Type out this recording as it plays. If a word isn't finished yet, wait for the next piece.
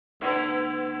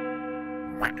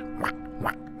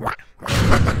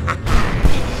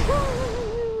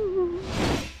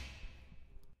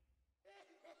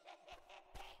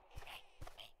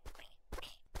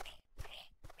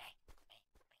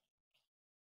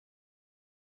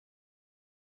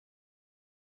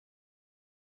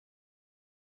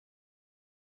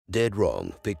Dead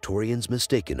wrong, Victorians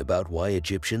mistaken about why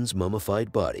Egyptians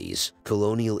mummified bodies.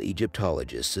 Colonial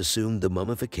Egyptologists assumed the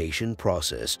mummification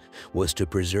process was to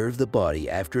preserve the body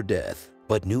after death,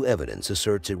 but new evidence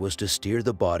asserts it was to steer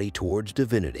the body towards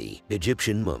divinity.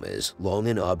 Egyptian mummies, long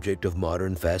an object of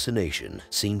modern fascination,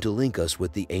 seem to link us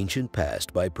with the ancient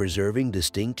past by preserving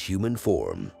distinct human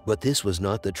form. But this was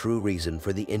not the true reason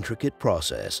for the intricate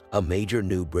process, a major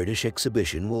new British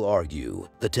exhibition will argue.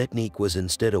 The technique was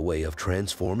instead a way of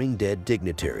transforming dead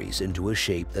dignitaries into a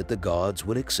shape that the gods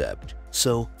would accept.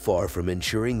 So, far from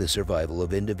ensuring the survival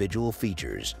of individual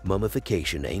features,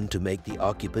 mummification aimed to make the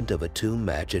occupant of a tomb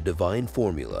match a divine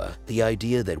formula. The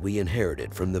idea that we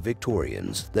inherited from the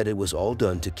Victorians, that it was all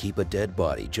done to keep a dead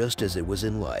body just as it was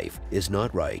in life, is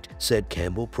not right, said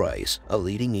Campbell Price, a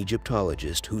leading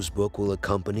Egyptologist whose book will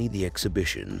accompany the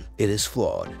exhibition. It is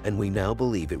flawed, and we now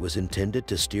believe it was intended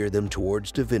to steer them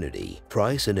towards divinity.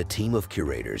 Price and a team of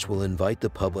curators will invite the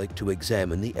public to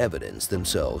examine the evidence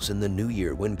themselves in the new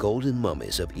year when golden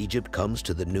mummies of Egypt comes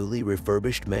to the newly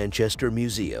refurbished Manchester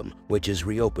Museum, which is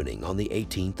reopening on the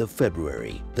 18th of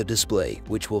February. The display,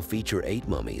 which will feature 8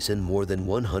 mummies and more than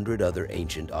 100 other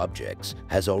ancient objects,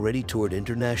 has already toured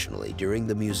internationally during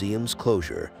the museum's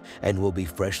closure and will be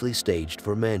freshly staged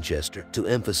for Manchester to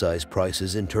emphasize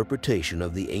Price's interpretation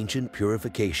of the ancient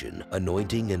purification,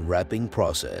 anointing, and wrapping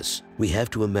process. We have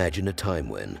to imagine a time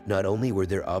when not only were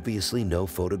there obviously no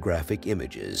photographic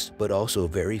images, but also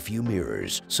very few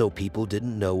mirrors, so people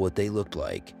didn't know what they looked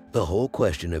like. The whole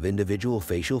question of individual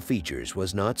facial features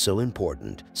was not so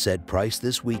important, said Price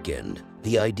this weekend.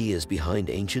 The ideas behind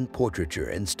ancient portraiture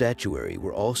and statuary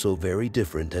were also very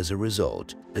different as a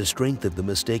result. The strength of the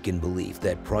mistaken belief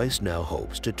that Price now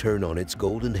hopes to turn on its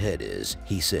golden head is,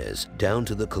 he says, down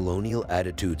to the colonial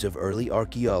attitudes of early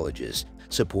archaeologists,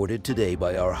 supported today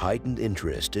by our heightened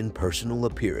interest in personal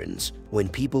appearance. When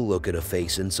people look at a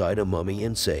face inside a mummy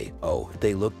and say, "Oh,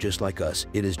 they look just like us,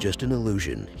 it is just an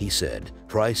illusion," he said.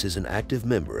 Price is an active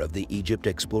member of the Egypt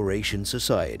Exploration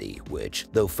Society, which,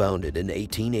 though founded in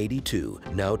 1882,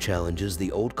 now challenges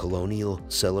the old colonial,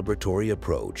 celebratory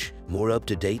approach. More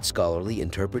up-to-date scholarly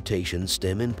interpretations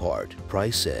stem in part,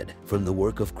 Price said, from the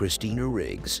work of Christina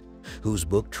Riggs, whose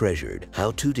book Treasured: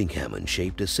 How Tutankhamun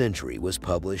Shaped a Century was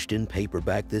published in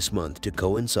paperback this month to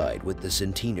coincide with the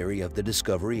centenary of the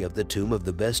discovery of the tomb of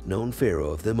the best-known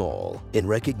pharaoh of them all. In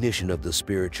recognition of the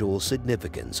spiritual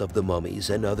significance of the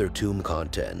mummies and other tomb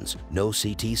contents, no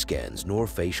CT scans nor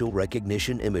facial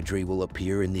recognition imagery will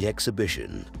appear in the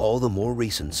exhibition. All the more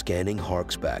recent scanning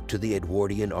harks back to the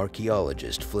Edwardian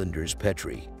archaeologist Flinders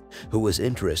Petrie, who was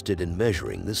interested in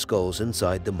measuring the skulls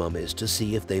inside the mummies to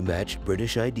see if they matched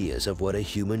British ideas of what a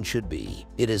human should be.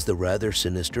 It is the rather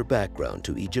sinister background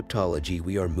to Egyptology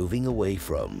we are moving away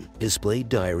from. Displayed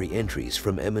diary entries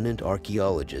from eminent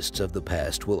archaeologists of the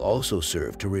past will also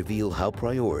serve to reveal how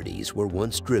priorities were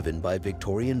once driven by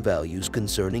Victorian values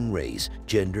concerning race,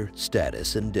 gender,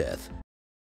 status, and death.